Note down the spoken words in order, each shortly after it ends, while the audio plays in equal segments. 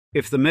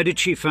If the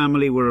Medici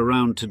family were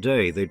around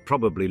today, they'd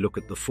probably look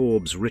at the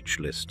Forbes rich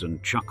list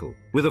and chuckle.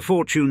 With a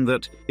fortune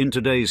that, in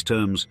today's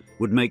terms,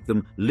 would make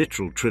them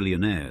literal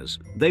trillionaires,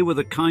 they were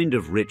the kind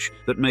of rich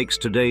that makes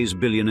today's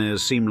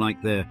billionaires seem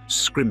like they're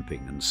scrimping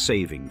and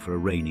saving for a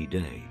rainy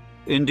day.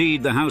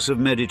 Indeed, the House of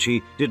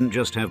Medici didn't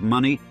just have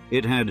money,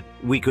 it had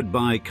we could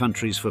buy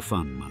countries for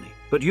fun money.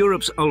 But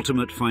Europe's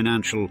ultimate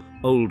financial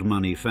old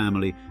money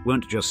family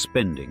weren't just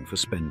spending for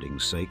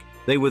spending's sake.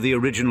 They were the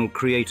original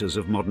creators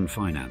of modern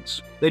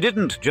finance. They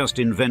didn't just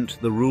invent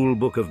the rule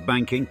book of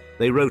banking,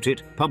 they wrote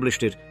it,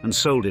 published it, and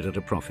sold it at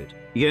a profit.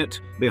 Yet,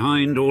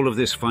 behind all of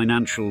this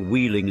financial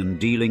wheeling and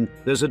dealing,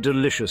 there's a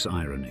delicious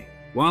irony.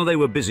 While they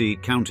were busy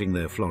counting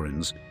their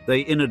florins,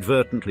 they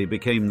inadvertently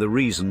became the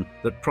reason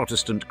that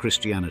Protestant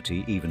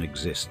Christianity even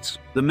exists.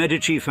 The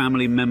Medici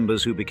family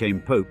members who became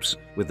popes,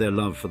 with their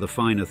love for the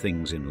finer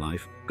things in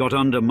life, got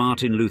under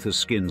Martin Luther's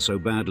skin so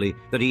badly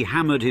that he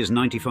hammered his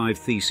 95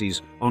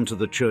 Theses onto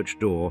the church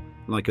door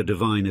like a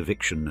divine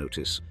eviction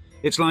notice.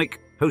 It's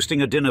like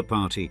hosting a dinner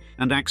party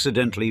and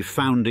accidentally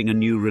founding a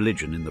new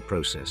religion in the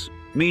process.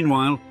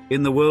 Meanwhile,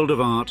 in the world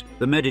of art,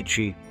 the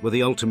Medici were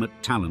the ultimate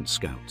talent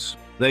scouts.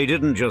 They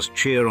didn't just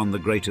cheer on the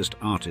greatest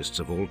artists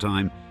of all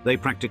time, they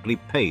practically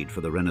paid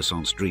for the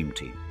Renaissance dream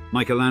team.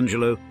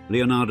 Michelangelo,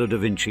 Leonardo da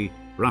Vinci,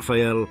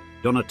 Raphael,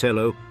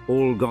 Donatello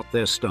all got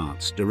their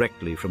starts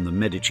directly from the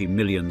Medici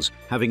millions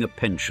having a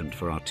penchant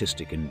for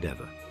artistic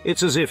endeavor.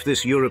 It's as if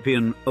this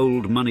European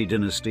old money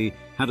dynasty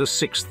had a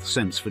sixth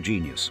sense for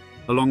genius,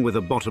 along with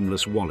a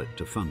bottomless wallet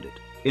to fund it.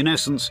 In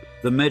essence,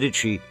 the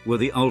Medici were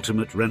the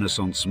ultimate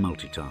Renaissance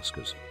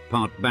multitaskers,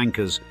 part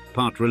bankers,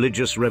 part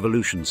religious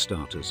revolution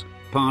starters,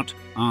 part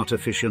art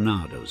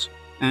aficionados.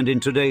 And in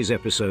today's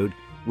episode,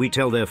 we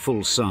tell their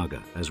full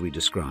saga as we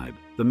describe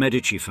the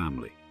Medici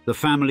family, the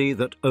family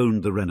that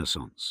owned the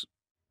Renaissance.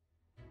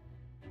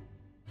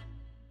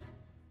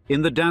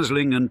 In the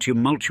dazzling and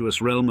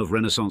tumultuous realm of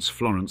Renaissance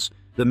Florence,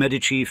 the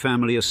Medici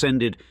family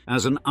ascended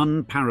as an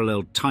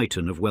unparalleled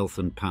titan of wealth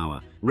and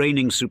power,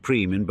 reigning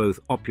supreme in both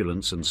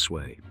opulence and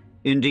sway.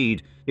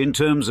 Indeed, in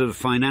terms of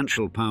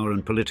financial power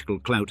and political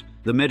clout,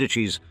 the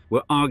Medicis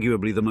were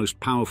arguably the most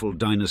powerful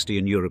dynasty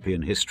in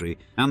European history,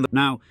 and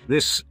now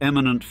this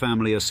eminent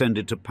family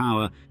ascended to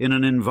power in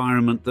an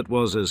environment that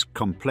was as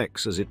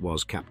complex as it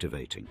was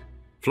captivating.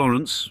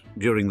 Florence,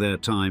 during their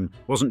time,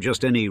 wasn't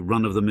just any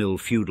run-of-the-mill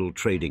feudal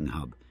trading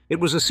hub. It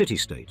was a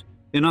city-state.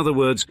 In other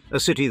words, a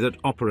city that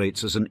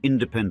operates as an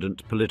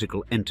independent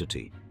political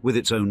entity, with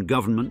its own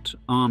government,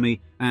 army,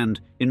 and,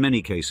 in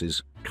many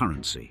cases,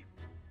 currency.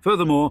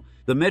 Furthermore,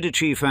 the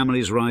Medici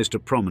family's rise to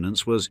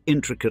prominence was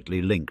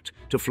intricately linked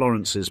to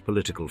Florence's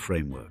political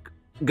framework.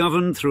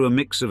 Governed through a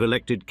mix of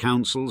elected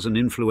councils and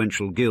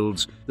influential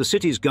guilds, the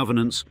city's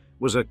governance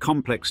was a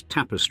complex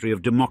tapestry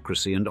of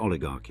democracy and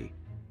oligarchy.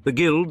 The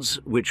guilds,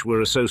 which were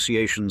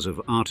associations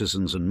of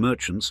artisans and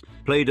merchants,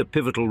 played a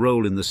pivotal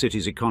role in the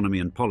city's economy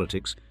and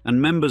politics,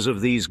 and members of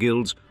these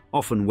guilds,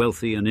 often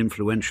wealthy and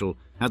influential,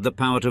 had the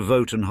power to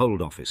vote and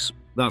hold office,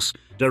 thus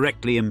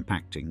directly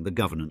impacting the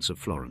governance of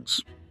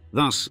Florence.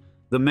 Thus,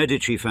 the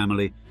Medici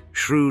family,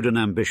 shrewd and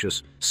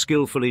ambitious,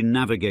 skillfully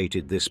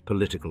navigated this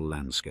political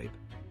landscape.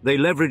 They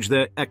leveraged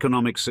their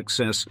economic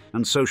success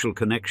and social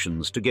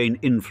connections to gain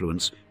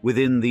influence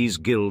within these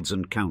guilds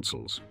and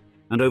councils.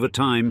 And over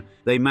time,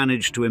 they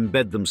managed to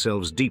embed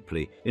themselves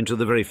deeply into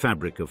the very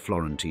fabric of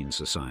Florentine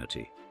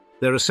society.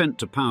 Their ascent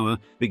to power,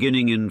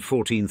 beginning in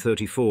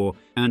 1434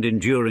 and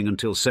enduring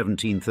until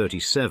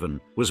 1737,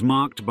 was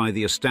marked by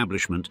the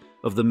establishment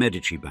of the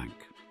Medici Bank.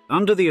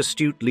 Under the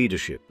astute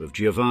leadership of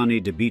Giovanni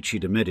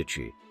de'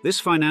 Medici, this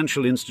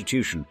financial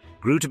institution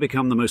grew to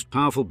become the most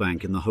powerful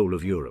bank in the whole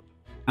of Europe.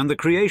 And the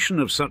creation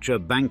of such a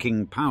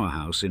banking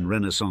powerhouse in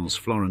Renaissance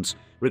Florence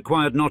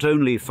required not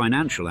only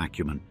financial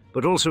acumen,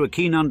 but also a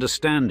keen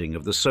understanding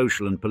of the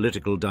social and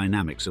political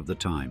dynamics of the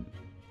time.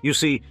 You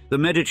see, the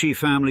Medici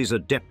family's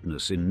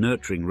adeptness in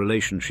nurturing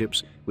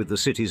relationships with the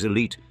city's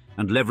elite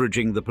and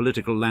leveraging the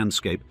political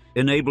landscape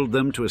enabled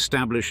them to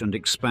establish and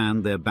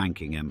expand their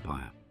banking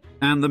empire.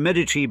 And the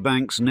Medici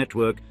Bank's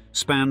network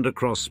spanned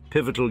across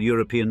pivotal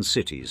European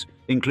cities,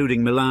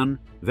 including Milan,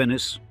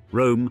 Venice,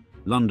 Rome,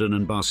 London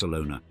and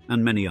Barcelona,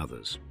 and many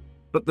others.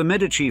 But the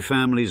Medici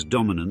family's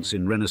dominance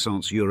in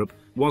Renaissance Europe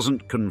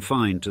wasn't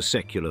confined to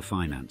secular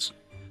finance.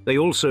 They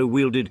also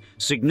wielded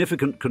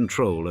significant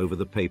control over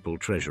the papal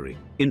treasury,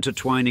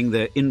 intertwining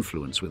their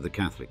influence with the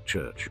Catholic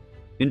Church.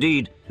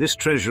 Indeed, this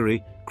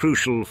treasury,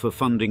 crucial for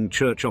funding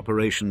church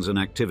operations and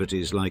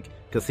activities like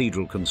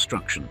cathedral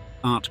construction,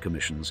 art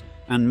commissions,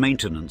 and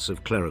maintenance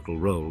of clerical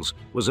roles,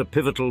 was a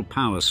pivotal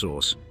power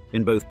source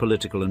in both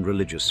political and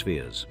religious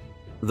spheres.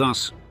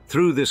 Thus,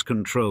 through this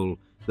control,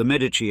 the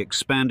Medici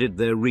expanded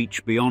their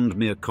reach beyond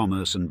mere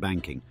commerce and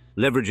banking,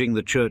 leveraging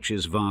the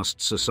Church's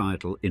vast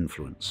societal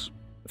influence.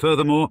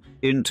 Furthermore,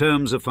 in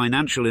terms of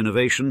financial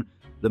innovation,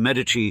 the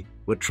Medici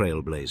were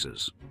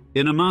trailblazers.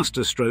 In a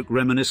masterstroke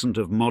reminiscent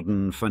of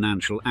modern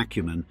financial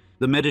acumen,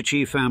 the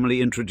Medici family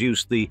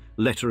introduced the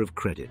letter of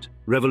credit,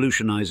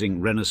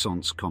 revolutionizing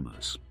Renaissance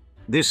commerce.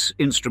 This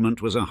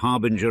instrument was a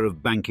harbinger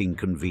of banking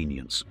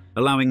convenience,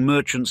 allowing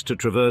merchants to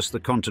traverse the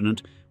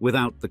continent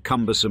without the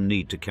cumbersome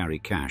need to carry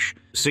cash,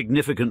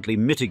 significantly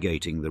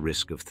mitigating the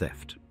risk of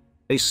theft.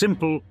 A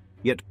simple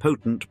yet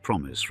potent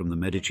promise from the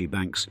Medici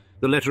banks,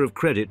 the letter of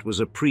credit was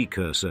a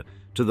precursor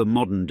to the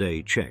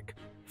modern-day check,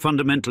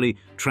 fundamentally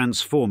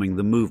transforming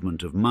the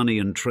movement of money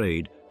and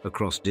trade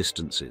across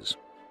distances.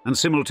 And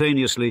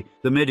simultaneously,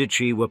 the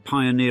Medici were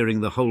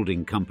pioneering the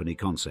holding company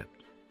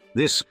concept.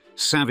 This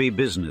savvy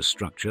business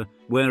structure,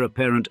 where a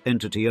parent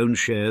entity owned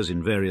shares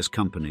in various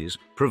companies,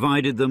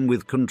 provided them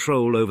with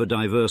control over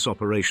diverse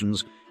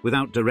operations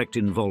without direct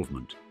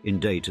involvement in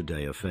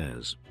day-to-day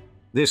affairs.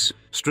 This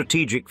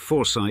strategic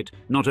foresight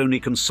not only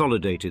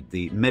consolidated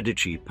the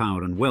Medici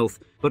power and wealth,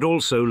 but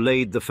also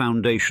laid the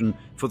foundation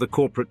for the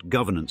corporate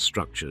governance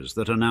structures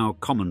that are now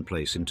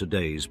commonplace in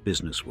today's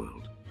business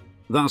world.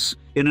 Thus,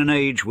 in an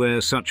age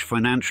where such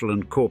financial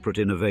and corporate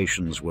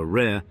innovations were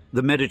rare,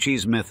 the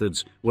Medici's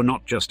methods were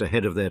not just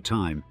ahead of their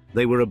time,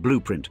 they were a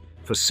blueprint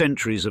for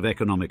centuries of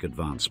economic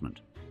advancement.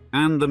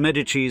 And the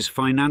Medici's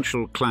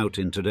financial clout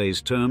in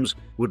today's terms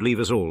would leave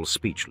us all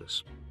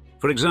speechless.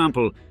 For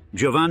example,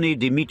 Giovanni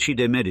di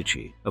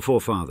Medici, a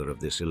forefather of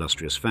this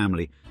illustrious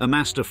family,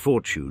 amassed a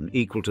fortune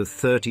equal to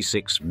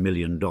 $36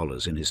 million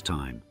in his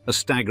time, a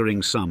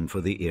staggering sum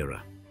for the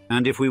era.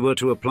 And if we were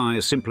to apply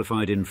a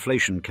simplified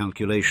inflation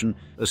calculation,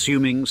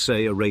 assuming,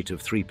 say, a rate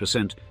of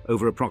 3%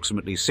 over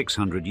approximately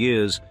 600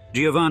 years,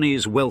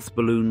 Giovanni's wealth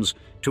balloons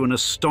to an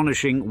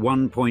astonishing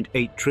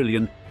 1.8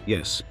 trillion,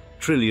 yes,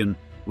 trillion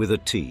with a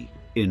T,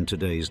 in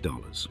today's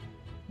dollars.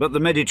 But the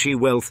Medici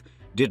wealth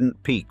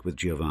didn't peak with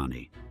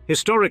Giovanni.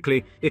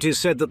 Historically, it is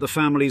said that the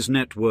family's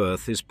net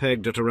worth is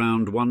pegged at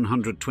around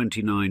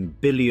 129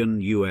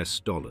 billion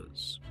US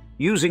dollars.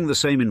 Using the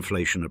same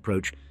inflation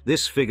approach,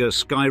 this figure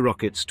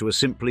skyrockets to a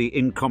simply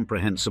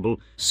incomprehensible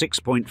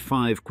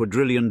 $6.5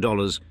 quadrillion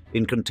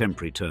in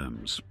contemporary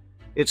terms.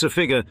 It's a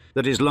figure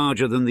that is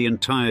larger than the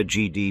entire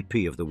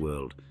GDP of the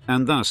world,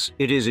 and thus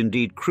it is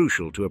indeed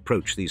crucial to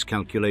approach these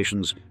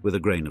calculations with a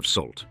grain of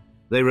salt.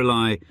 They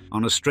rely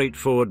on a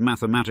straightforward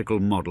mathematical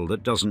model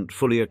that doesn't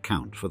fully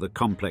account for the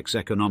complex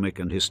economic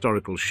and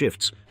historical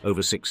shifts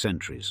over 6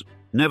 centuries.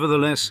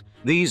 Nevertheless,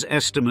 these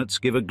estimates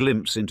give a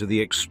glimpse into the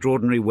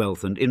extraordinary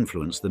wealth and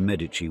influence the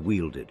Medici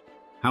wielded.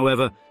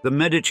 However, the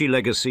Medici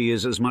legacy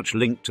is as much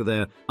linked to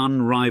their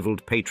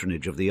unrivaled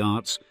patronage of the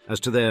arts as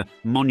to their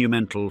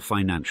monumental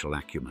financial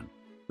acumen.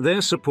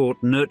 Their support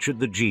nurtured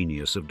the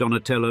genius of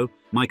Donatello,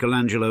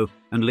 Michelangelo,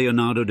 and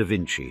Leonardo da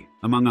Vinci,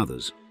 among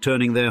others,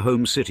 turning their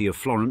home city of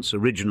Florence,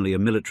 originally a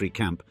military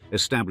camp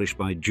established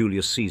by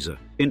Julius Caesar,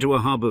 into a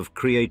hub of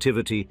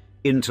creativity,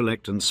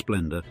 intellect, and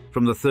splendor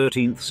from the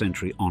 13th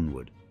century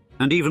onward.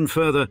 And even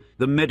further,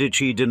 the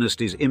Medici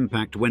dynasty's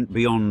impact went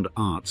beyond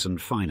arts and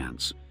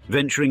finance,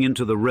 venturing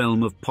into the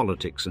realm of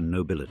politics and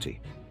nobility.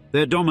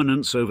 Their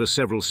dominance over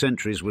several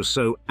centuries was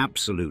so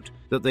absolute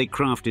that they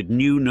crafted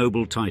new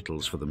noble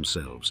titles for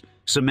themselves,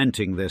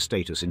 cementing their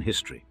status in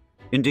history.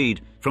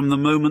 Indeed, from the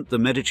moment the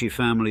Medici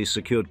family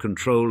secured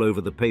control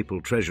over the papal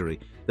treasury,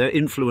 their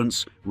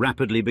influence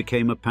rapidly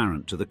became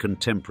apparent to the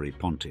contemporary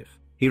pontiff.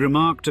 He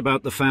remarked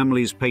about the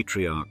family's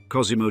patriarch,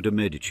 Cosimo de'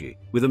 Medici,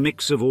 with a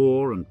mix of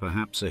awe and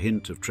perhaps a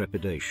hint of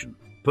trepidation.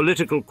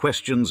 "Political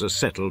questions are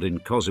settled in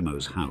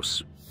Cosimo's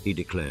house," he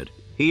declared.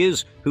 "He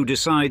is who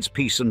decides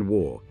peace and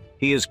war.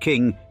 He is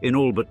king in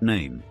all but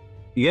name."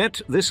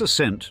 Yet this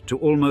ascent to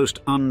almost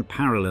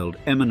unparalleled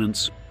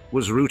eminence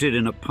was rooted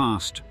in a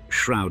past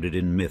shrouded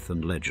in myth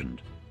and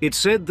legend. It's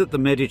said that the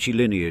Medici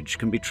lineage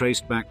can be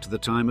traced back to the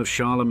time of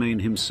Charlemagne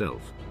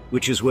himself,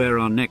 which is where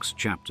our next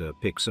chapter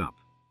picks up.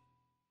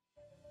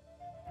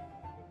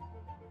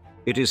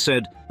 It is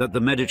said that the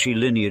Medici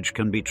lineage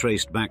can be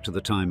traced back to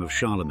the time of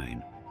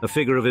Charlemagne, a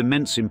figure of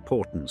immense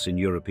importance in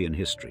European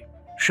history.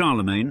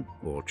 Charlemagne,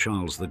 or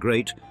Charles the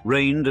Great,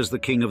 reigned as the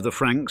king of the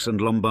Franks and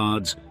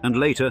Lombards, and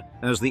later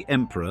as the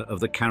emperor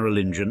of the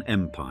Carolingian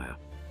Empire.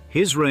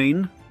 His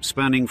reign,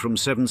 spanning from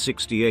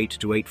 768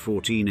 to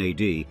 814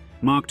 AD,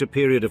 marked a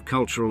period of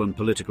cultural and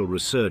political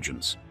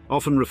resurgence,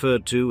 often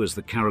referred to as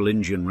the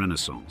Carolingian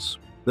Renaissance.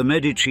 The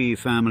Medici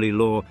family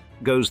lore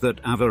goes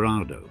that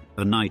Averardo,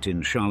 a knight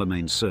in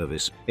Charlemagne's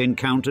service,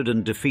 encountered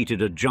and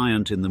defeated a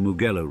giant in the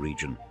Mugello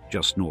region,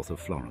 just north of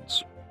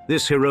Florence.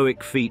 This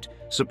heroic feat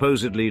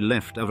supposedly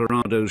left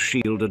Averardo's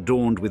shield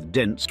adorned with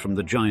dents from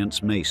the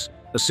giant's mace,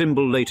 a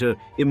symbol later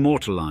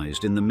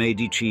immortalized in the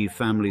Medici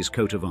family's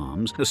coat of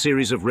arms, a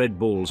series of red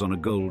balls on a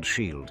gold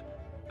shield.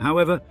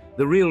 However,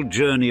 the real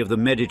journey of the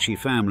Medici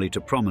family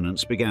to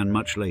prominence began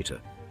much later.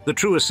 The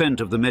true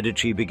ascent of the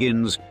Medici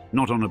begins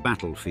not on a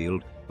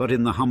battlefield, but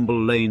in the humble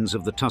lanes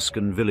of the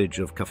Tuscan village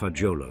of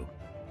Cafaggiolo,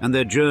 and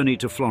their journey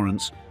to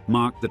Florence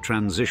marked the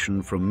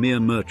transition from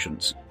mere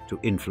merchants to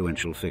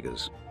influential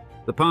figures.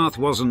 The path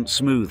wasn't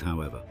smooth,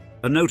 however.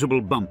 A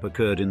notable bump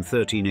occurred in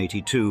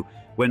 1382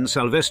 when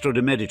Salvestro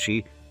de'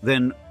 Medici,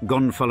 then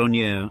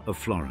Gonfaloniere of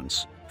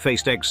Florence,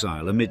 faced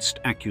exile amidst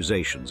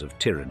accusations of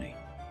tyranny.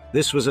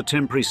 This was a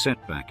temporary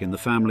setback in the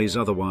family's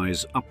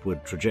otherwise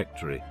upward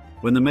trajectory.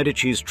 When the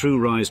Medici's true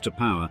rise to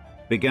power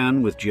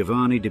began with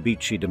Giovanni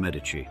de'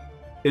 Medici.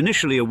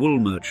 Initially a wool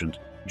merchant,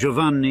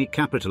 Giovanni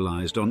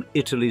capitalized on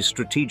Italy's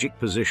strategic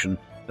position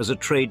as a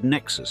trade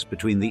nexus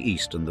between the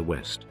East and the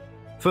West.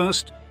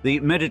 First, the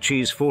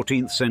Medici's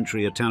 14th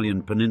century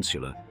Italian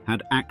peninsula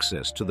had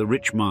access to the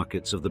rich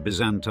markets of the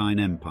Byzantine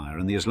Empire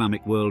and the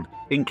Islamic world,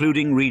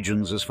 including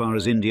regions as far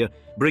as India,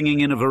 bringing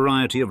in a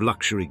variety of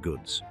luxury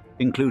goods,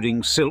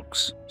 including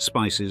silks,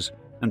 spices,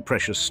 and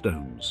precious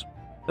stones.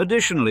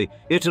 Additionally,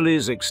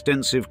 Italy's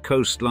extensive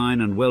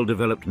coastline and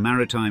well-developed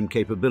maritime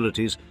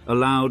capabilities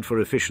allowed for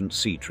efficient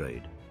sea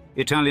trade.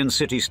 Italian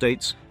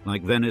city-states,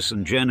 like Venice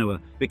and Genoa,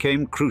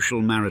 became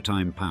crucial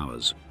maritime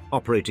powers,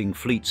 operating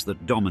fleets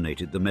that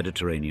dominated the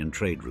Mediterranean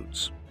trade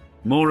routes.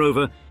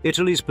 Moreover,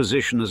 Italy's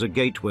position as a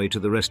gateway to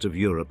the rest of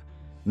Europe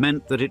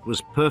meant that it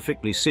was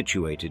perfectly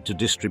situated to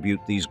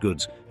distribute these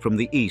goods from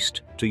the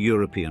east to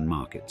European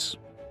markets.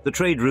 The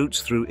trade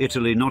routes through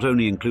Italy not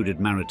only included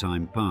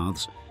maritime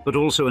paths, but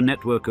also a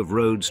network of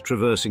roads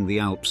traversing the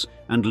Alps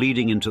and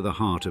leading into the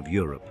heart of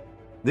Europe.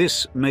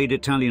 This made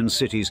Italian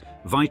cities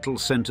vital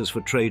centers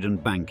for trade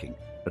and banking,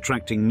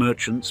 attracting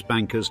merchants,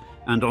 bankers,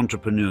 and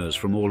entrepreneurs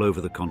from all over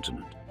the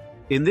continent.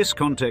 In this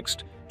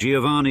context,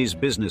 Giovanni's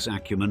business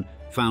acumen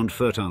found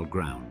fertile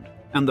ground,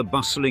 and the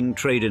bustling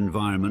trade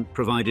environment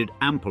provided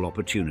ample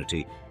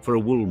opportunity for a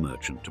wool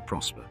merchant to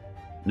prosper.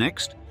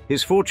 Next,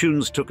 his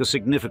fortunes took a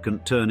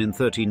significant turn in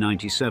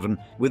 1397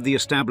 with the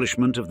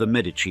establishment of the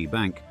Medici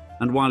Bank,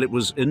 and while it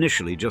was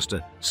initially just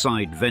a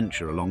side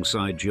venture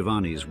alongside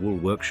Giovanni's wool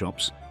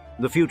workshops,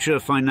 the future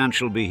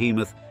financial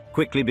behemoth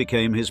quickly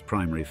became his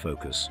primary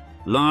focus,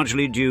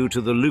 largely due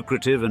to the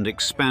lucrative and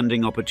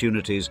expanding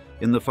opportunities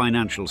in the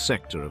financial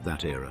sector of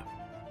that era.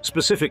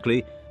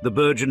 Specifically, the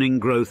burgeoning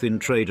growth in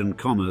trade and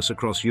commerce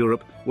across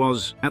Europe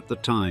was, at the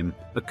time,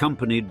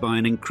 accompanied by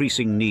an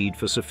increasing need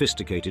for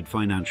sophisticated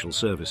financial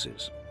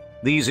services.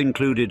 These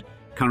included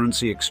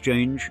currency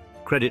exchange,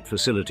 credit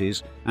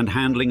facilities, and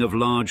handling of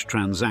large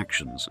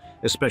transactions,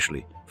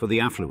 especially for the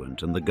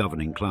affluent and the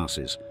governing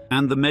classes,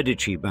 and the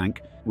Medici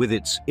Bank, with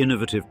its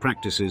innovative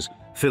practices,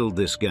 filled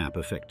this gap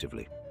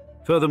effectively.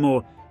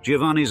 Furthermore,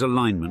 Giovanni's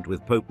alignment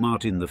with Pope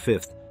Martin V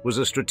was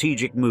a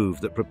strategic move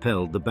that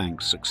propelled the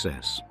bank's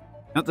success.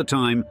 At the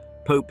time,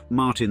 Pope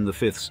Martin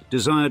V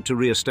desired to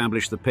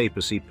re-establish the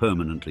papacy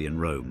permanently in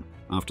Rome,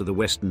 after the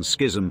Western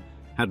Schism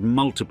had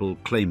multiple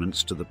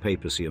claimants to the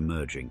papacy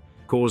emerging,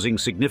 causing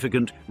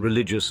significant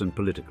religious and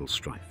political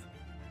strife.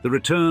 The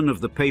return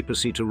of the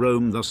papacy to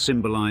Rome thus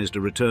symbolized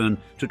a return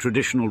to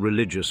traditional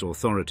religious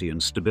authority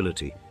and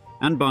stability,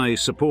 and by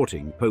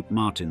supporting Pope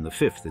Martin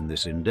V in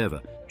this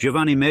endeavor,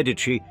 Giovanni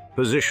Medici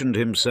positioned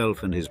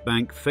himself and his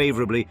bank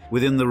favorably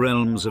within the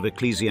realms of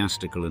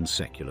ecclesiastical and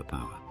secular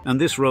power.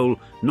 And this role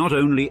not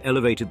only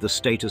elevated the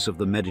status of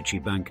the Medici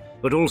Bank,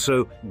 but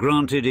also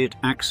granted it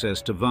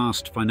access to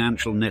vast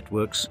financial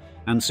networks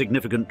and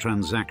significant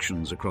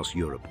transactions across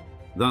Europe.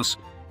 Thus,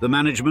 the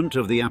management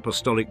of the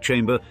Apostolic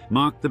Chamber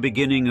marked the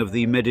beginning of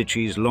the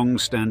Medici's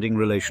long-standing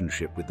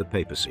relationship with the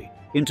papacy,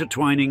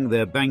 intertwining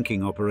their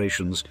banking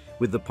operations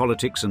with the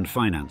politics and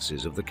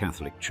finances of the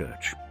Catholic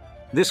Church.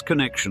 This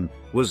connection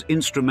was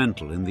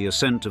instrumental in the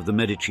ascent of the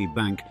Medici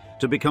Bank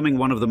to becoming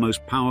one of the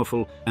most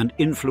powerful and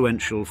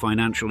influential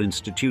financial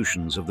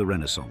institutions of the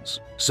Renaissance,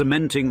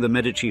 cementing the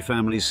Medici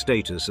family's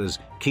status as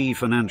key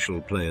financial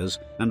players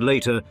and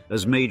later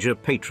as major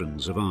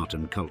patrons of art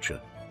and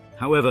culture.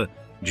 However,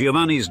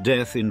 Giovanni's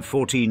death in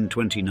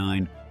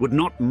 1429 would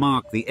not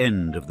mark the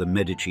end of the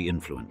Medici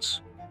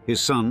influence. His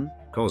son,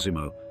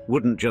 Cosimo,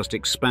 wouldn't just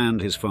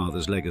expand his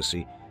father's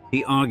legacy,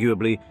 he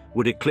arguably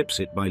would eclipse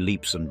it by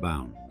leaps and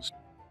bounds.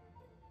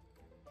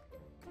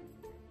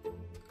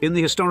 In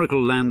the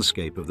historical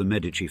landscape of the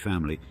Medici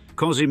family,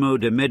 Cosimo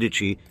de'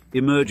 Medici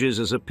emerges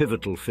as a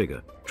pivotal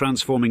figure,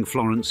 transforming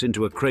Florence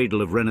into a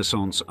cradle of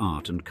Renaissance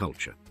art and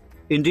culture.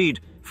 Indeed,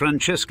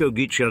 Francesco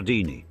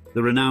Guicciardini,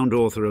 the renowned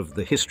author of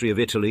The History of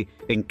Italy,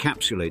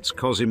 encapsulates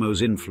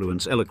Cosimo's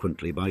influence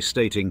eloquently by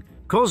stating,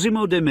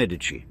 "Cosimo de'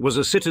 Medici was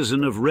a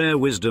citizen of rare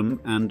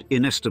wisdom and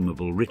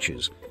inestimable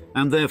riches,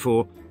 and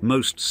therefore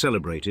most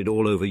celebrated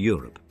all over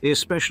Europe,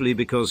 especially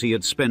because he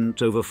had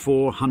spent over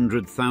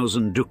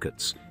 400,000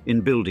 ducats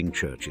in building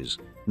churches,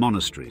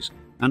 monasteries,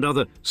 and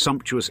other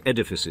sumptuous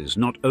edifices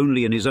not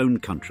only in his own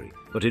country,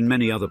 but in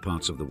many other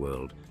parts of the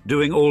world,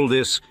 doing all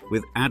this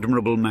with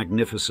admirable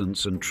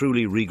magnificence and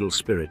truly regal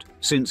spirit,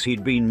 since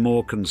he'd been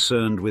more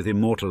concerned with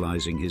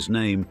immortalizing his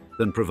name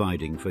than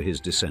providing for his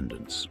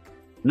descendants."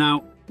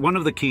 Now, one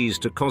of the keys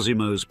to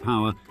Cosimo's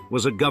power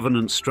was a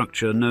governance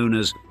structure known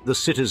as the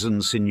Citizen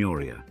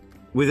Signoria.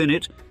 Within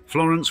it,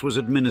 Florence was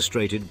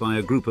administrated by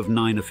a group of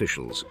 9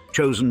 officials,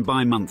 chosen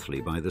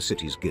bi-monthly by the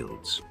city's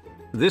guilds.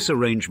 This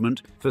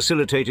arrangement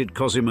facilitated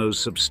Cosimo's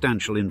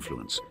substantial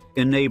influence,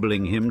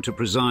 enabling him to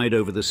preside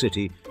over the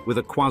city with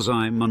a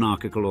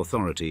quasi-monarchical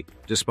authority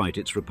despite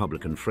its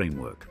republican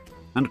framework.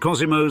 And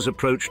Cosimo's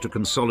approach to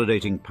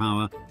consolidating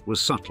power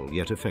was subtle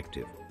yet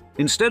effective.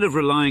 Instead of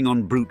relying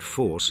on brute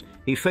force,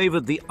 he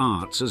favoured the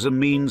arts as a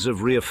means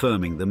of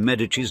reaffirming the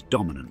Medici's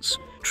dominance,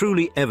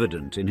 truly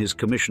evident in his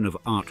commission of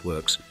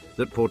artworks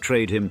that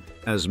portrayed him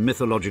as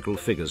mythological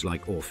figures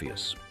like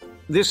Orpheus.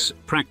 This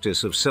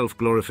practice of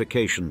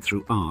self-glorification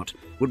through art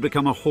would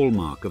become a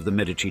hallmark of the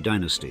Medici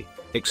dynasty,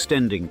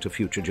 extending to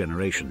future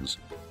generations.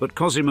 But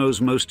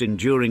Cosimo's most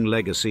enduring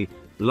legacy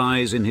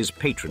lies in his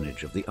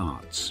patronage of the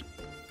arts.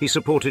 He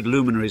supported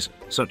luminaries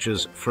such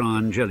as Fra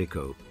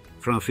Angelico,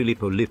 Fra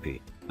Filippo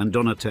Lippi, and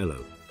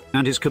Donatello,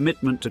 and his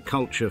commitment to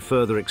culture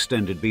further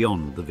extended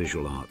beyond the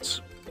visual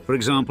arts. For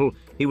example,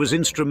 he was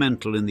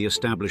instrumental in the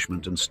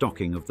establishment and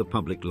stocking of the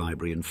public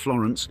library in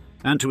Florence,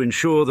 and to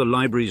ensure the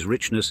library's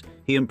richness,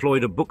 he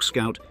employed a book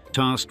scout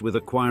tasked with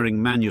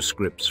acquiring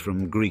manuscripts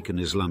from Greek and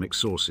Islamic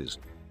sources.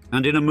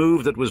 And in a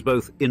move that was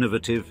both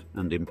innovative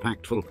and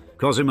impactful,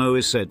 Cosimo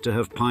is said to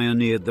have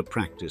pioneered the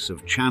practice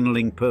of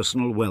channeling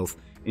personal wealth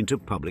into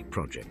public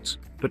projects,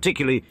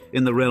 particularly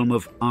in the realm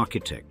of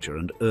architecture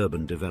and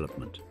urban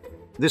development.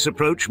 This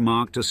approach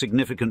marked a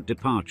significant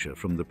departure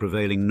from the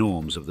prevailing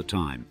norms of the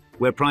time,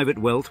 where private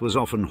wealth was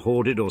often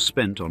hoarded or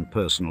spent on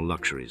personal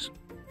luxuries.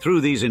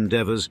 Through these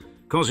endeavours,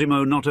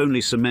 Cosimo not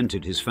only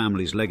cemented his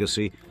family's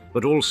legacy,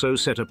 but also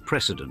set a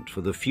precedent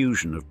for the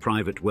fusion of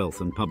private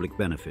wealth and public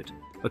benefit,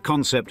 a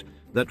concept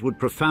that would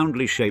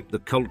profoundly shape the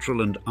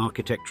cultural and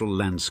architectural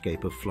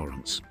landscape of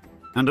Florence.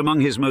 And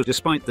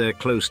despite their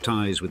close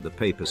ties with the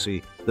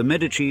papacy, the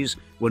Medicis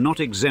were not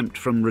exempt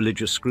from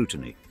religious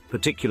scrutiny,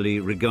 particularly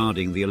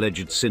regarding the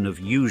alleged sin of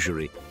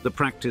usury, the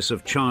practice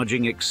of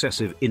charging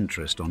excessive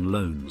interest on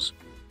loans.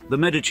 The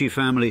Medici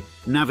family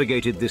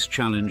navigated this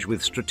challenge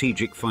with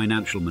strategic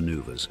financial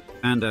maneuvers,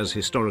 and as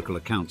historical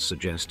accounts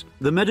suggest,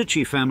 the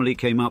Medici family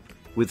came up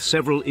with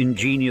several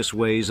ingenious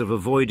ways of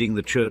avoiding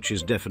the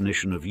church's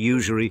definition of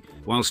usury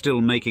while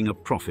still making a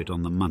profit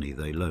on the money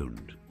they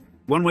loaned.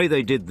 One way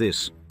they did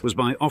this was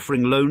by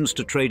offering loans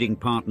to trading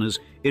partners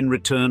in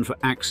return for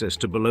access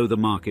to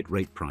below-the-market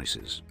rate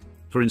prices.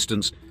 For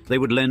instance, they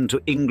would lend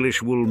to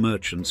English wool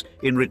merchants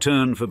in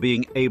return for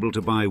being able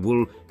to buy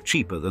wool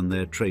cheaper than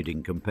their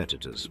trading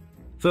competitors.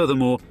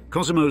 Furthermore,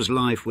 Cosimo's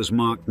life was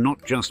marked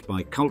not just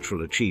by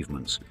cultural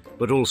achievements,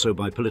 but also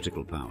by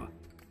political power.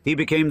 He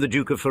became the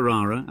Duke of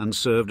Ferrara and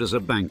served as a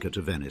banker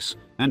to Venice,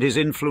 and his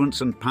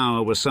influence and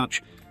power were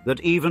such that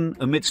even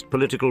amidst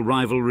political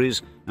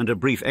rivalries and a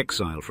brief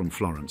exile from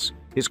Florence,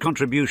 his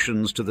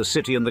contributions to the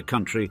city and the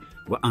country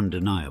were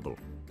undeniable.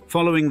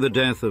 Following the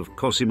death of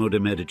Cosimo de'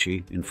 Medici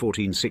in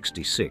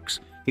 1466,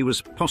 he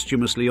was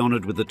posthumously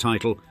honoured with the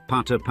title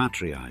Pater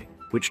Patriae,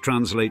 which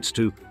translates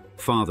to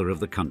Father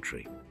of the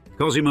Country.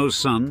 Cosimo's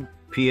son,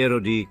 Piero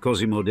di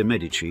Cosimo de'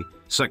 Medici,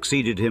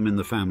 succeeded him in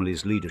the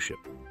family's leadership.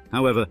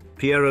 However,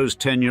 Piero's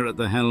tenure at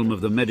the helm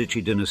of the Medici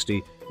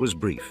dynasty was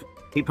brief.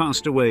 He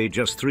passed away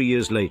just 3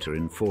 years later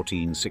in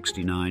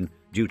 1469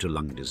 due to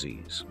lung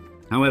disease.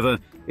 However,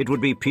 it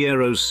would be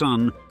Piero's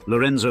son,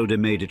 Lorenzo de'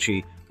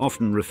 Medici,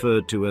 often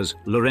referred to as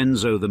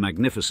Lorenzo the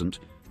Magnificent,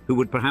 who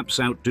would perhaps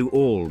outdo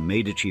all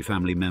Medici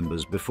family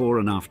members before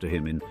and after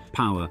him in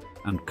power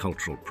and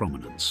cultural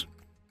prominence.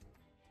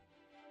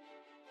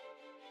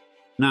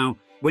 Now,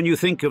 when you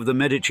think of the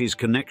Medici's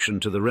connection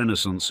to the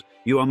Renaissance,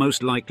 you are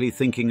most likely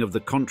thinking of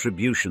the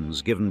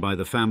contributions given by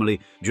the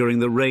family during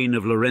the reign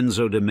of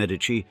Lorenzo de'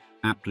 Medici,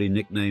 aptly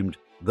nicknamed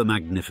the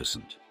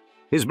Magnificent.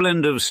 His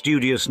blend of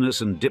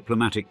studiousness and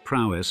diplomatic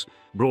prowess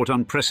brought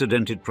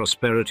unprecedented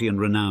prosperity and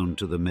renown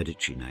to the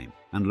Medici name,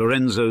 and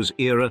Lorenzo's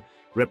era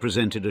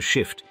represented a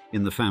shift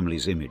in the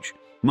family's image,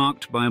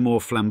 marked by a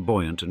more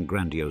flamboyant and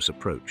grandiose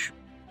approach.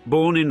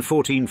 Born in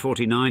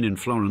 1449 in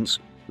Florence,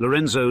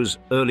 Lorenzo's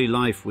early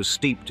life was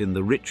steeped in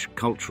the rich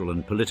cultural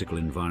and political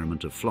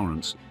environment of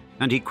Florence,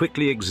 and he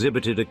quickly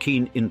exhibited a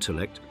keen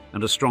intellect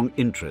and a strong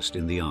interest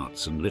in the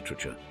arts and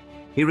literature.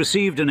 He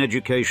received an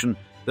education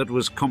that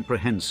was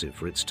comprehensive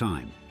for its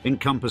time,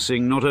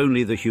 encompassing not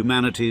only the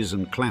humanities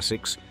and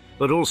classics,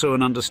 but also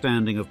an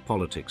understanding of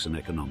politics and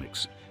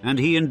economics, and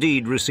he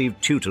indeed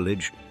received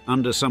tutelage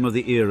under some of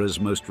the era's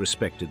most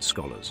respected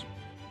scholars.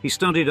 He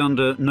studied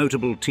under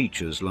notable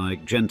teachers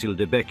like Gentile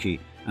de' Becchi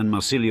and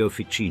Marsilio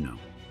Ficino.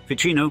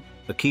 Ficino,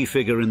 a key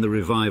figure in the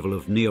revival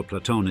of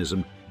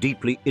Neoplatonism,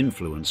 deeply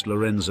influenced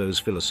Lorenzo's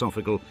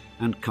philosophical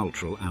and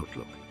cultural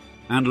outlook.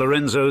 And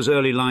Lorenzo's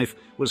early life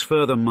was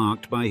further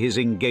marked by his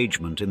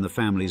engagement in the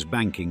family's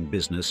banking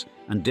business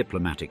and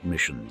diplomatic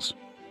missions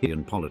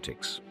in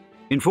politics.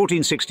 In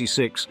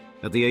 1466,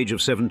 at the age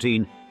of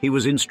 17, he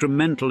was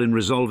instrumental in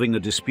resolving a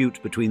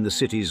dispute between the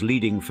city's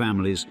leading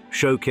families,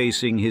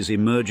 showcasing his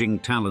emerging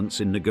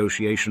talents in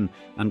negotiation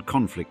and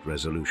conflict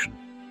resolution.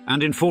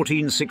 And in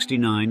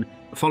 1469,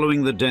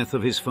 following the death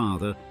of his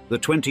father, the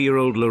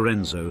 20-year-old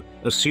Lorenzo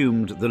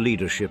assumed the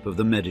leadership of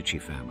the Medici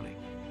family.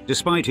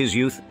 Despite his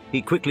youth,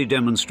 he quickly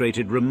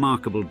demonstrated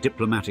remarkable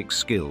diplomatic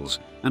skills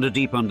and a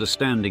deep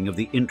understanding of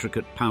the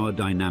intricate power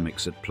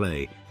dynamics at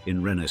play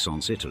in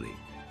Renaissance Italy.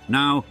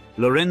 Now,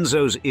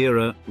 Lorenzo's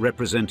era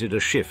represented a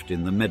shift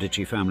in the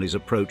Medici family's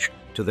approach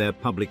to their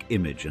public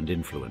image and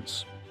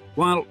influence.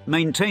 While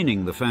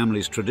maintaining the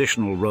family's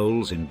traditional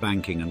roles in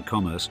banking and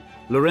commerce,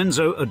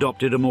 Lorenzo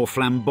adopted a more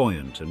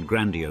flamboyant and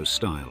grandiose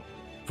style.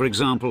 For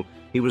example,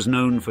 he was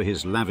known for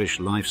his lavish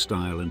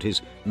lifestyle and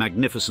his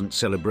magnificent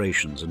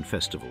celebrations and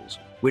festivals,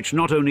 which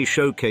not only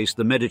showcased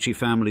the Medici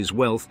family's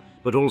wealth,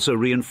 but also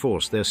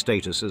reinforced their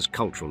status as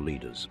cultural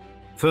leaders.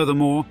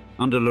 Furthermore,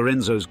 under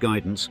Lorenzo's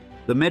guidance,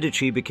 the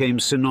Medici became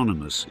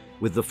synonymous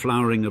with the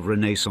flowering of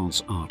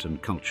Renaissance art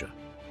and culture.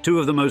 Two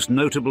of the most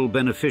notable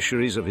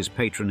beneficiaries of his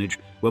patronage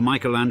were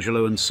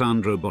Michelangelo and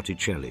Sandro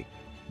Botticelli,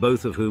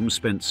 both of whom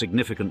spent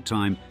significant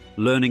time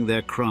learning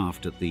their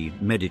craft at the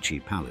Medici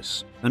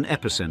Palace, an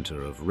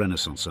epicenter of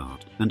Renaissance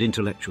art and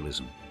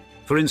intellectualism.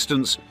 For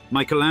instance,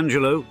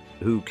 Michelangelo,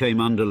 who came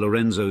under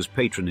Lorenzo's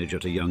patronage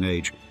at a young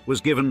age,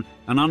 was given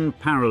an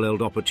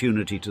unparalleled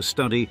opportunity to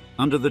study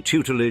under the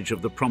tutelage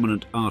of the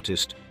prominent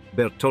artist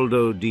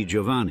Bertoldo di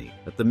Giovanni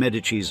at the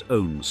Medici's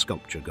own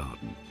sculpture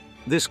garden.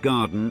 This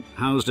garden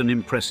housed an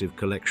impressive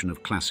collection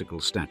of classical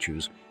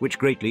statues, which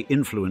greatly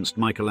influenced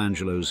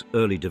Michelangelo's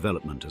early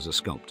development as a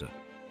sculptor.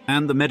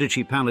 And the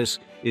Medici Palace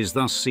is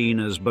thus seen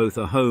as both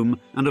a home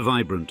and a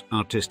vibrant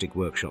artistic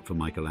workshop for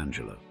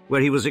Michelangelo,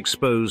 where he was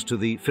exposed to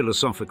the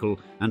philosophical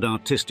and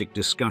artistic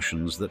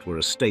discussions that were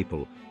a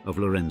staple of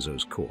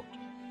Lorenzo's court.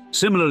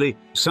 Similarly,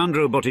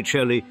 Sandro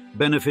Botticelli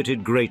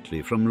benefited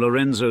greatly from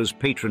Lorenzo's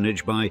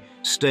patronage by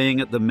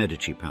staying at the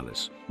Medici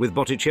Palace, with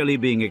Botticelli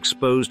being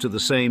exposed to the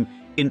same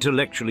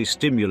intellectually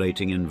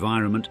stimulating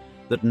environment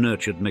that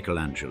nurtured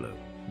Michelangelo.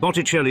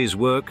 Botticelli's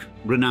work,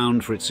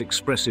 renowned for its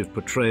expressive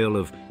portrayal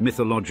of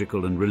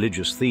mythological and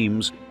religious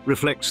themes,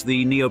 reflects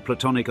the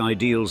Neoplatonic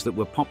ideals that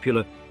were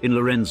popular in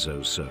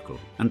Lorenzo's circle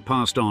and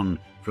passed on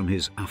from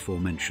his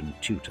aforementioned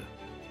tutor.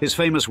 His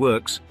famous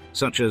works,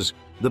 such as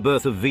The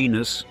Birth of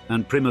Venus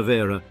and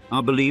Primavera,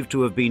 are believed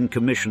to have been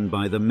commissioned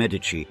by the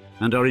Medici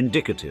and are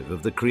indicative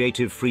of the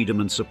creative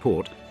freedom and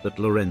support that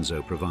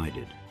Lorenzo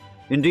provided.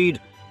 Indeed,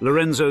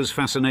 Lorenzo's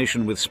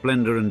fascination with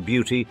splendor and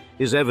beauty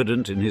is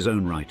evident in his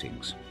own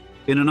writings.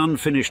 In an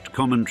unfinished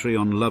commentary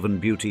on love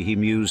and beauty, he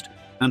mused,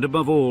 "And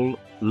above all,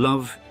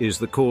 love is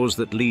the cause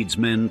that leads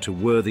men to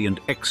worthy and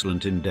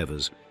excellent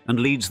endeavors, and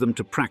leads them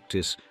to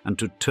practice and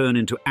to turn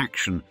into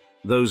action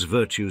those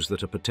virtues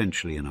that are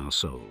potentially in our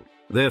soul.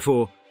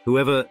 Therefore,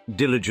 whoever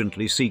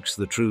diligently seeks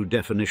the true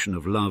definition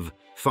of love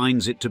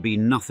finds it to be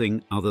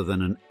nothing other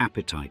than an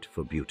appetite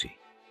for beauty."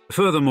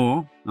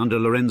 Furthermore, under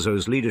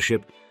Lorenzo's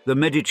leadership, the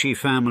Medici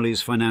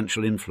family's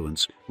financial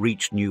influence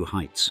reached new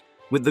heights,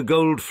 with the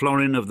gold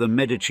florin of the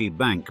Medici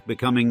Bank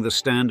becoming the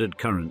standard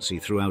currency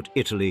throughout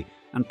Italy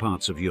and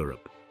parts of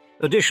Europe.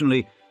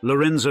 Additionally,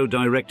 Lorenzo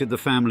directed the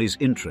family's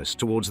interest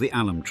towards the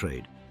alum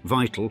trade,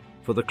 vital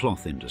for the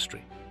cloth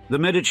industry. The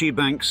Medici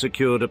Bank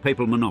secured a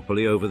papal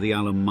monopoly over the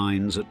alum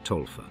mines at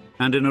Tolfa,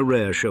 and in a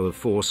rare show of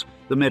force,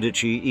 the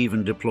Medici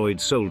even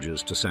deployed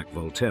soldiers to sack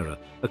Volterra,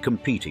 a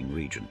competing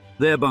region,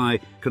 thereby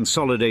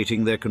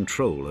consolidating their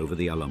control over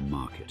the alum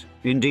market.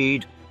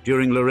 Indeed,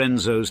 during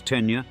Lorenzo's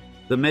tenure,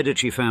 the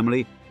Medici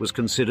family was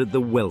considered the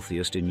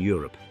wealthiest in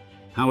Europe.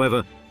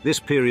 However, this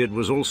period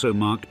was also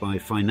marked by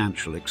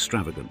financial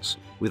extravagance,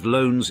 with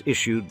loans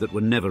issued that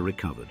were never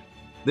recovered.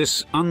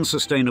 This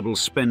unsustainable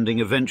spending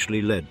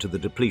eventually led to the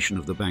depletion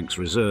of the bank's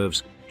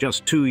reserves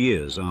just 2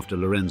 years after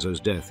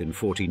Lorenzo's death in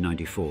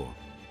 1494.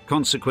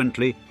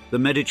 Consequently, the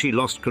Medici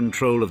lost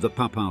control of the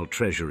papal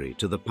treasury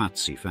to the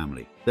Pazzi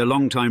family, their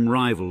longtime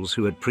rivals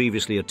who had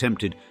previously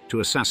attempted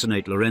to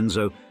assassinate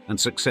Lorenzo and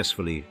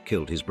successfully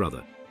killed his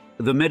brother.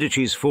 The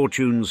Medici's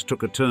fortunes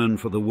took a turn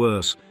for the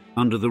worse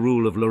under the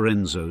rule of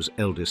Lorenzo's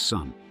eldest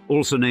son,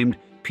 also named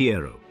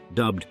Piero,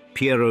 dubbed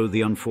Piero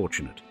the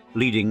Unfortunate,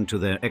 leading to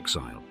their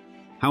exile.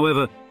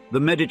 However, the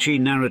Medici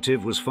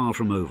narrative was far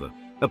from over.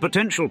 A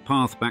potential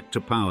path back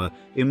to power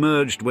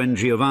emerged when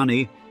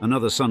Giovanni,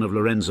 another son of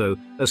Lorenzo,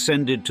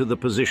 ascended to the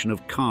position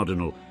of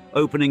cardinal,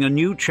 opening a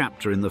new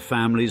chapter in the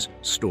family's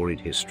storied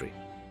history.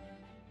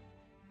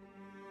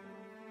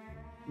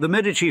 The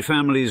Medici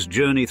family's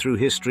journey through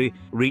history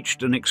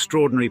reached an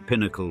extraordinary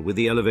pinnacle with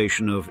the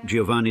elevation of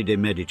Giovanni de'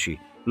 Medici,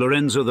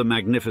 Lorenzo the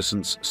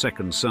Magnificent's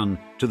second son,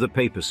 to the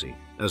papacy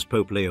as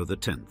Pope Leo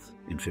X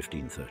in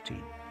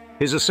 1513.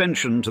 His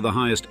ascension to the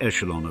highest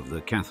echelon of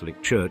the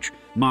Catholic Church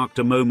marked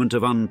a moment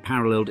of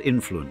unparalleled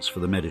influence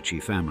for the Medici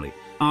family,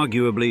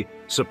 arguably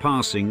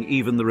surpassing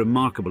even the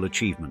remarkable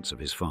achievements of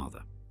his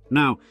father.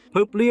 Now,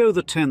 Pope Leo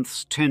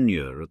X's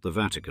tenure at the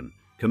Vatican,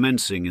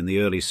 commencing in the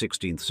early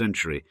 16th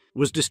century,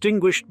 was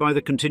distinguished by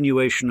the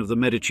continuation of the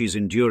Medici's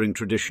enduring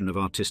tradition of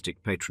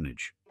artistic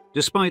patronage.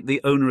 Despite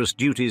the onerous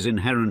duties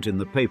inherent in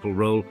the papal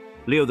role,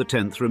 Leo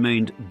X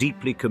remained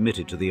deeply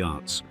committed to the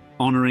arts,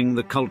 honoring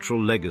the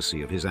cultural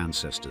legacy of his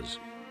ancestors.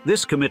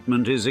 This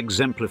commitment is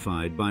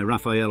exemplified by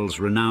Raphael's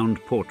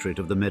renowned portrait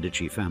of the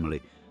Medici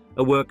family,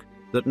 a work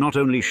that not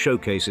only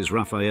showcases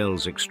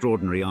Raphael's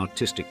extraordinary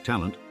artistic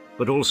talent,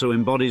 but also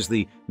embodies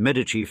the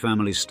Medici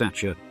family's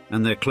stature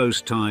and their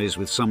close ties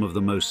with some of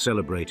the most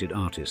celebrated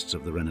artists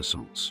of the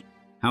Renaissance.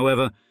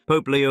 However,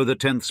 Pope Leo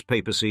X's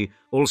papacy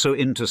also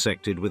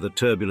intersected with a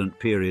turbulent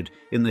period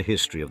in the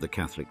history of the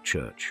Catholic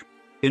Church.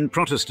 In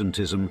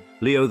Protestantism,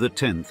 Leo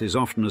X is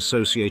often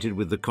associated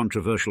with the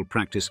controversial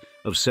practice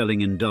of selling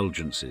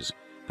indulgences,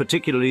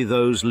 particularly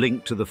those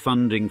linked to the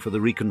funding for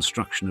the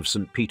reconstruction of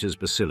St. Peter's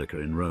Basilica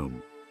in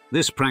Rome.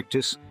 This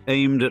practice,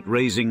 aimed at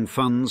raising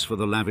funds for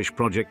the lavish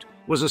project,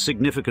 was a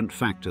significant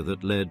factor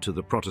that led to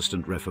the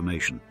Protestant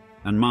Reformation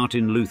and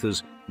Martin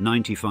Luther's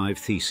 95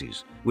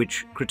 Theses,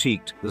 which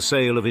critiqued the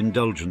sale of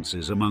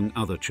indulgences among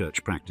other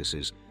church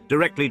practices,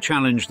 directly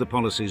challenged the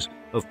policies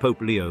of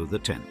Pope Leo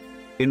X.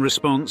 In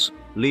response,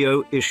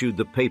 Leo issued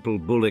the papal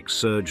bull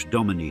Exsurge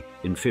Domini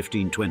in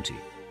 1520,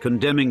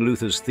 condemning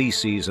Luther's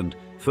theses and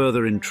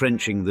further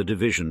entrenching the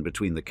division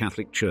between the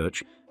Catholic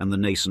Church and the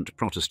nascent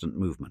Protestant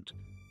movement.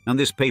 And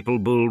this papal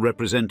bull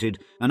represented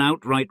an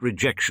outright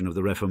rejection of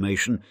the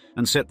Reformation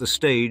and set the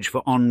stage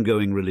for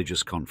ongoing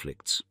religious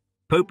conflicts.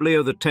 Pope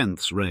Leo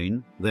X's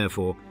reign,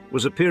 therefore,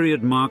 was a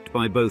period marked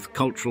by both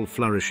cultural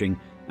flourishing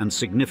and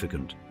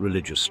significant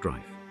religious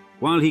strife.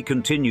 While he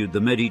continued the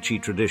Medici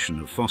tradition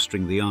of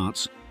fostering the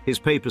arts, his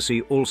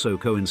papacy also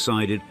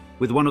coincided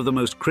with one of the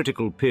most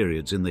critical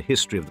periods in the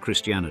history of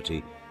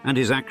Christianity, and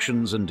his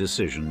actions and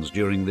decisions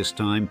during this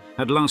time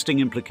had lasting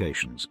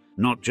implications,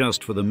 not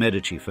just for the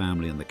Medici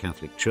family and the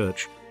Catholic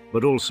Church,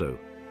 but also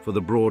for the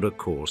broader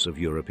course of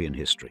European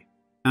history.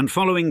 And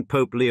following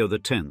Pope Leo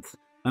X,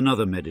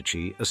 another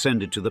Medici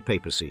ascended to the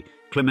papacy,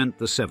 Clement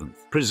VII,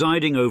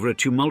 presiding over a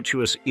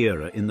tumultuous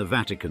era in the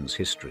Vatican's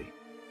history.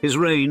 His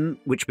reign,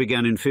 which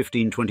began in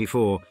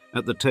 1524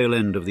 at the tail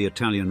end of the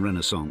Italian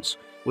Renaissance,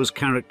 was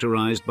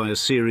characterized by a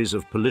series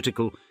of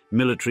political,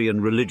 military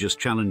and religious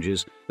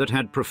challenges that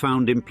had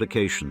profound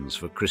implications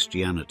for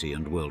Christianity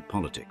and world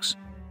politics.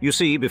 You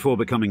see, before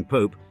becoming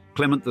Pope,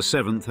 Clement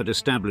VII had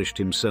established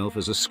himself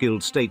as a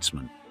skilled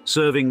statesman,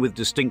 serving with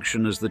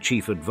distinction as the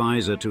chief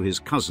advisor to his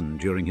cousin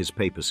during his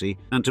papacy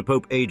and to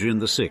Pope Adrian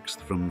VI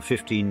from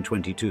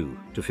 1522 to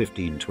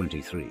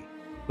 1523.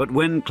 But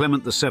when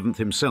Clement VII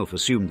himself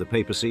assumed the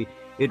papacy,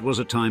 it was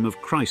a time of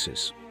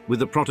crisis, with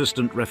the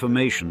Protestant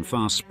Reformation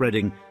fast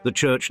spreading, the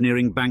Church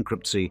nearing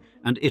bankruptcy,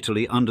 and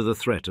Italy under the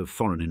threat of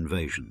foreign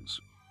invasions.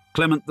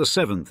 Clement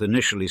VII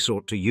initially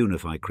sought to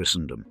unify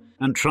Christendom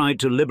and tried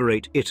to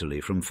liberate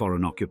Italy from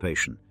foreign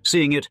occupation,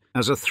 seeing it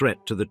as a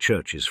threat to the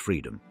Church's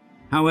freedom.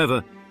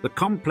 However, the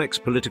complex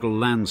political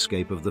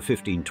landscape of the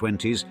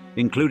 1520s,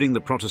 including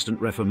the Protestant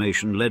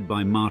Reformation led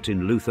by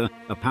Martin Luther,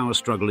 a power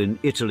struggle in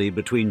Italy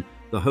between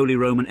the Holy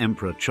Roman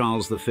Emperor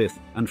Charles V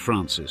and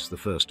Francis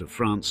I of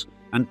France,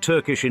 and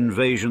Turkish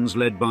invasions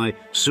led by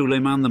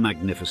Suleiman the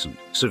Magnificent,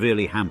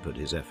 severely hampered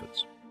his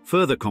efforts.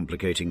 Further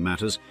complicating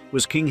matters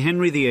was King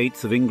Henry VIII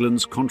of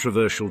England's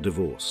controversial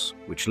divorce,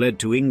 which led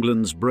to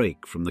England's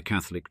break from the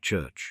Catholic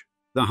Church.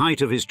 The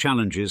height of his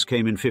challenges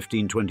came in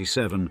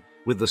 1527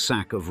 with the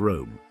sack of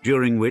Rome,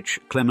 during which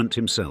Clement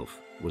himself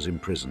was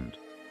imprisoned.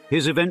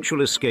 His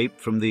eventual escape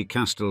from the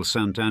Castel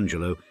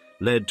Sant'Angelo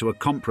led to a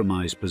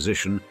compromise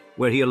position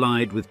where he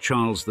allied with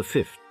Charles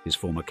V, his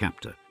former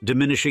captor,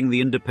 diminishing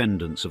the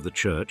independence of the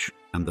Church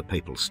and the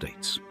Papal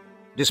States.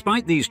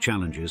 Despite these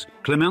challenges,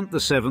 Clement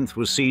VII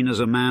was seen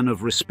as a man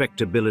of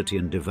respectability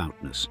and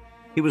devoutness.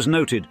 He was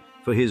noted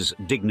for his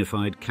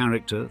dignified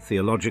character,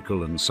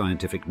 theological and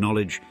scientific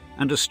knowledge,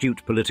 and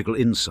astute political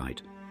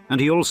insight, and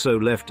he also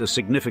left a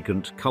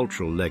significant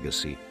cultural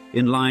legacy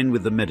in line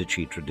with the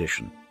Medici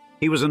tradition.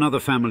 He was another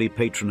family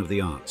patron of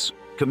the arts,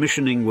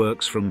 commissioning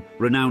works from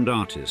renowned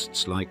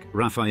artists like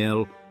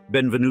Raphael,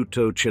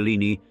 Benvenuto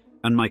Cellini,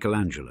 and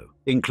Michelangelo,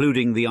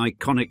 including the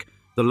iconic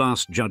The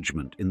Last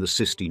Judgment in the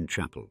Sistine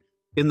Chapel.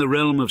 In the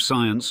realm of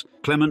science,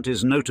 Clement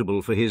is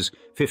notable for his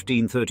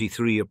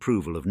 1533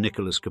 approval of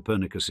Nicholas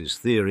Copernicus's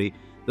theory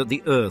that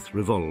the Earth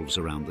revolves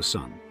around the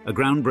Sun, a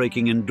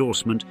groundbreaking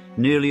endorsement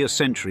nearly a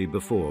century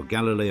before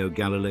Galileo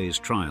Galilei's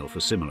trial for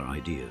similar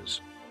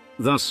ideas.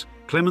 Thus,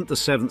 Clement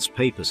VII's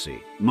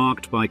papacy,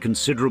 marked by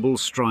considerable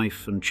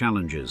strife and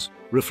challenges,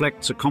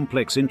 reflects a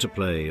complex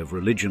interplay of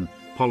religion,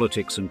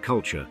 politics and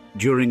culture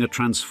during a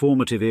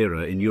transformative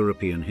era in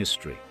European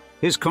history.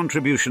 His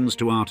contributions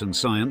to art and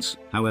science,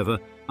 however,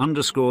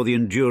 underscore the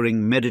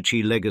enduring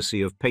Medici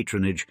legacy of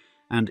patronage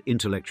and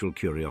intellectual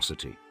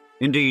curiosity.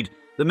 Indeed,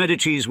 the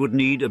Medicis would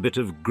need a bit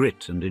of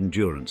grit and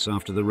endurance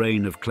after the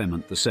reign of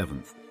Clement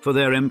VII, for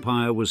their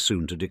empire was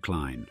soon to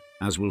decline,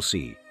 as we'll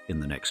see in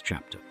the next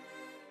chapter.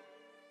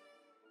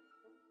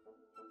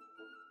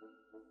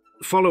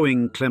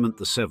 Following Clement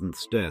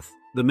VII's death,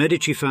 the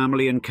Medici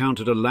family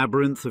encountered a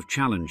labyrinth of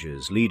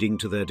challenges leading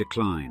to their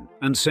decline,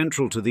 and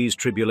central to these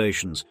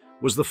tribulations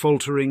was the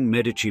faltering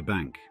Medici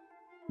Bank.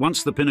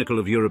 Once the pinnacle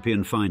of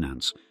European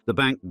finance, the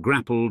bank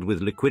grappled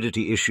with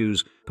liquidity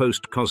issues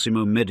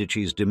post-Cosimo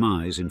Medici's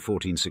demise in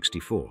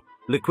 1464.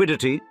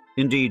 Liquidity,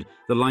 indeed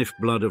the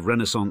lifeblood of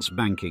Renaissance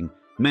banking,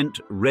 meant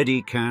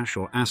ready cash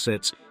or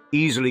assets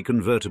easily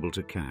convertible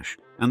to cash,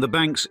 and the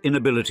bank's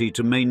inability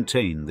to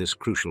maintain this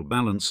crucial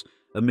balance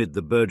amid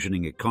the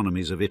burgeoning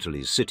economies of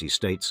Italy's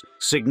city-states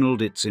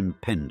signalled its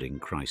impending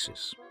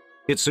crisis.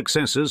 Its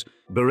successors,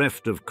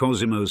 bereft of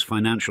Cosimo's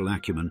financial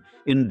acumen,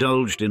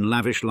 indulged in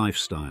lavish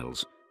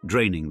lifestyles,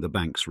 draining the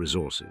bank's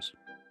resources.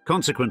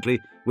 Consequently,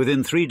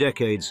 within 3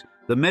 decades,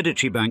 the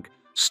Medici Bank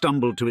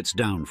stumbled to its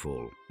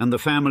downfall, and the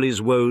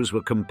family's woes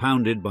were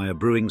compounded by a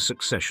brewing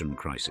succession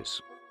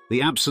crisis.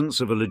 The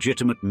absence of a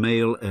legitimate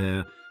male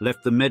heir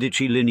left the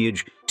Medici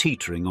lineage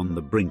teetering on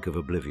the brink of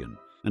oblivion,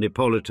 and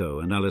Ippolito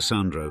and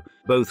Alessandro,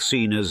 both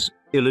seen as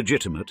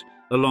illegitimate,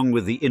 along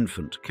with the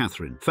infant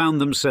Catherine,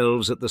 found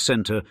themselves at the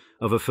centre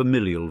of a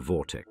familial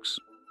vortex.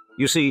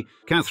 You see,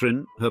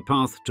 Catherine, her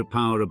path to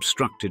power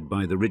obstructed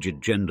by the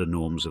rigid gender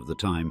norms of the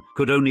time,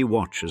 could only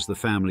watch as the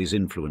family's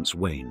influence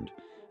waned.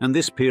 And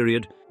this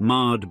period,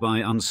 marred by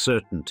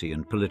uncertainty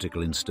and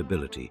political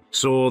instability,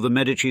 saw the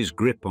Medici's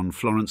grip on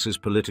Florence's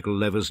political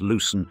levers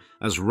loosen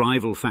as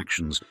rival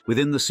factions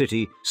within the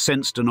city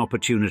sensed an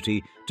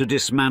opportunity to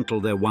dismantle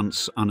their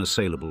once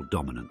unassailable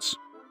dominance.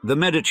 The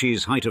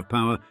Medici's height of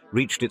power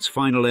reached its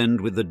final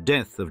end with the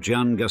death of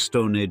Gian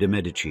Gastone de'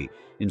 Medici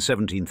in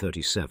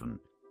 1737.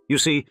 You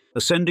see,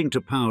 ascending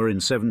to power in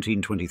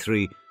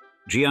 1723,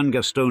 Gian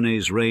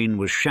Gastone's reign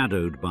was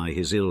shadowed by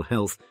his ill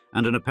health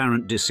and an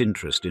apparent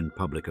disinterest in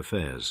public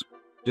affairs.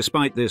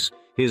 Despite this,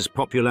 his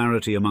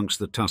popularity amongst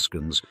the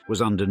Tuscans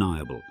was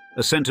undeniable,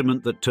 a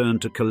sentiment that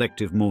turned to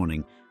collective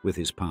mourning with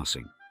his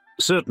passing.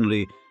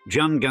 Certainly,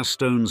 Gian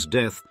Gastone's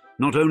death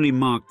not only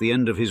marked the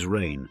end of his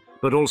reign,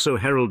 but also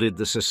heralded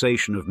the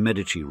cessation of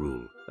Medici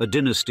rule, a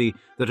dynasty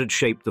that had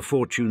shaped the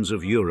fortunes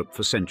of Europe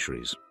for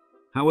centuries.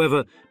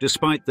 However,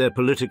 despite their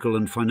political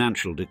and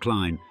financial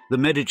decline, the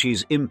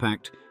Medici's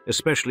impact,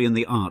 especially in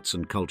the arts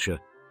and culture,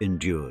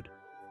 endured.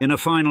 In a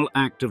final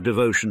act of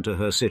devotion to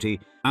her city,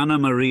 Anna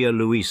Maria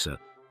Luisa,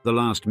 the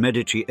last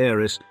Medici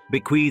heiress,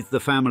 bequeathed the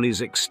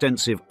family's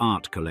extensive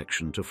art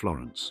collection to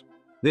Florence.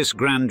 This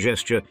grand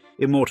gesture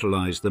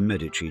immortalized the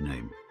Medici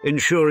name,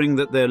 ensuring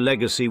that their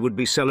legacy would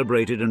be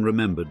celebrated and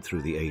remembered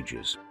through the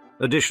ages.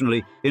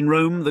 Additionally, in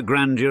Rome, the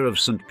grandeur of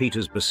St.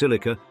 Peter's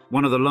Basilica,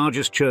 one of the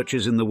largest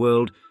churches in the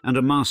world and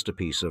a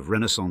masterpiece of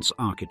Renaissance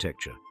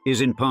architecture,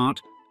 is in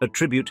part a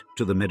tribute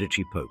to the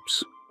Medici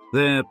popes.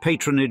 Their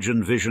patronage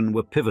and vision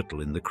were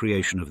pivotal in the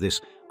creation of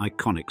this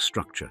iconic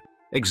structure,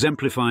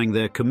 exemplifying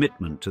their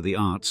commitment to the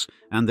arts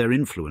and their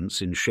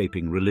influence in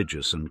shaping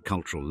religious and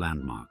cultural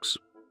landmarks.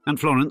 And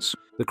Florence,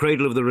 the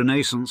cradle of the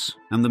Renaissance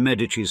and the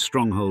Medici's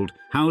stronghold,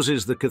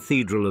 houses the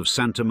Cathedral of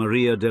Santa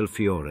Maria del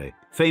Fiore,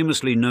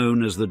 famously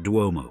known as the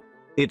Duomo.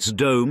 Its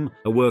dome,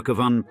 a work of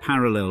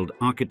unparalleled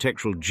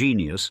architectural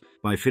genius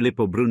by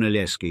Filippo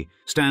Brunelleschi,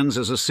 stands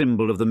as a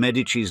symbol of the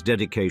Medici's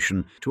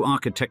dedication to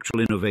architectural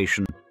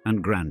innovation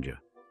and grandeur.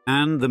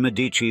 And the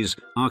Medici's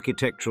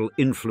architectural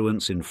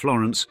influence in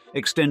Florence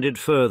extended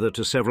further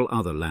to several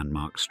other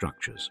landmark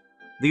structures.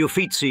 The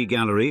Uffizi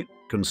Gallery,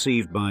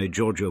 conceived by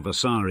Giorgio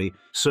Vasari,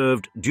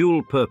 served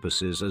dual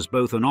purposes as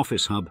both an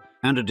office hub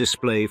and a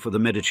display for the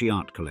Medici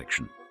art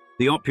collection.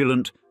 The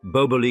opulent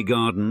Boboli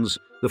Gardens,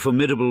 the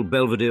formidable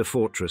Belvedere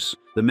Fortress,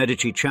 the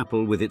Medici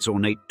Chapel with its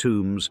ornate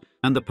tombs,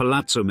 and the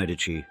Palazzo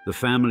Medici, the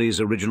family's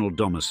original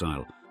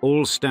domicile,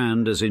 all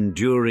stand as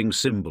enduring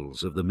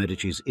symbols of the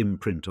Medici's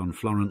imprint on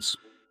Florence.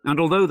 And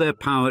although their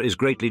power is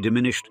greatly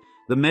diminished,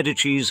 the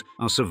Medicis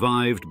are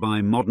survived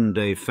by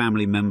modern-day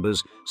family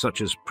members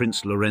such as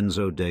Prince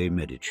Lorenzo de'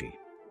 Medici.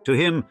 To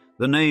him,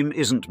 the name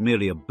isn't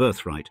merely a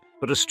birthright,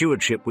 but a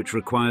stewardship which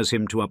requires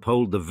him to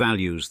uphold the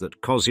values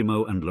that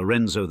Cosimo and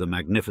Lorenzo the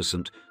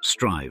Magnificent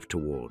strive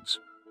towards.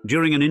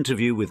 During an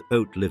interview with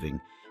Haute Living,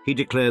 he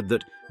declared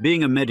that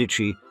being a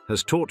Medici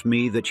has taught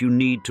me that you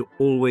need to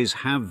always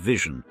have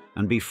vision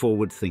and be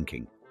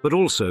forward-thinking, but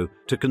also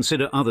to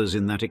consider others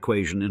in that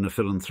equation in a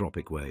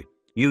philanthropic way.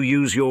 You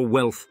use your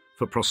wealth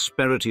for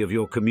prosperity of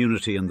your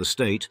community and the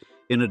state,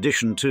 in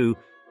addition to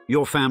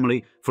your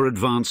family for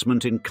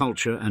advancement in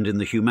culture and in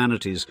the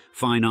humanities,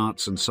 fine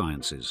arts and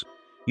sciences.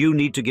 You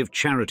need to give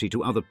charity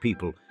to other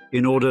people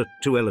in order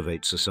to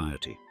elevate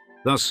society.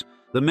 Thus,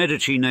 the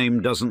Medici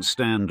name doesn't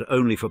stand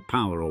only for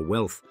power or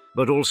wealth,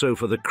 but also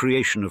for the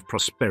creation of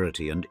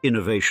prosperity and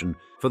innovation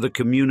for the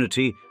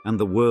community and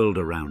the world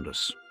around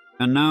us.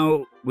 And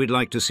now, we'd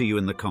like to see you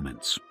in the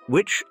comments.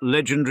 Which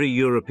legendary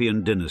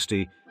European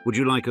dynasty would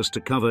you like us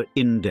to cover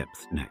in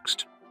depth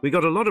next? We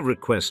got a lot of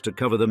requests to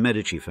cover the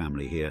Medici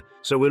family here,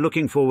 so we're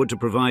looking forward to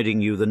providing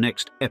you the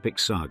next epic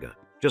saga.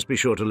 Just be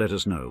sure to let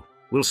us know.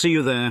 We'll see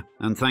you there,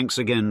 and thanks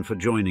again for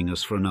joining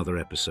us for another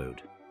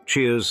episode.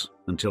 Cheers,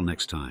 until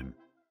next time.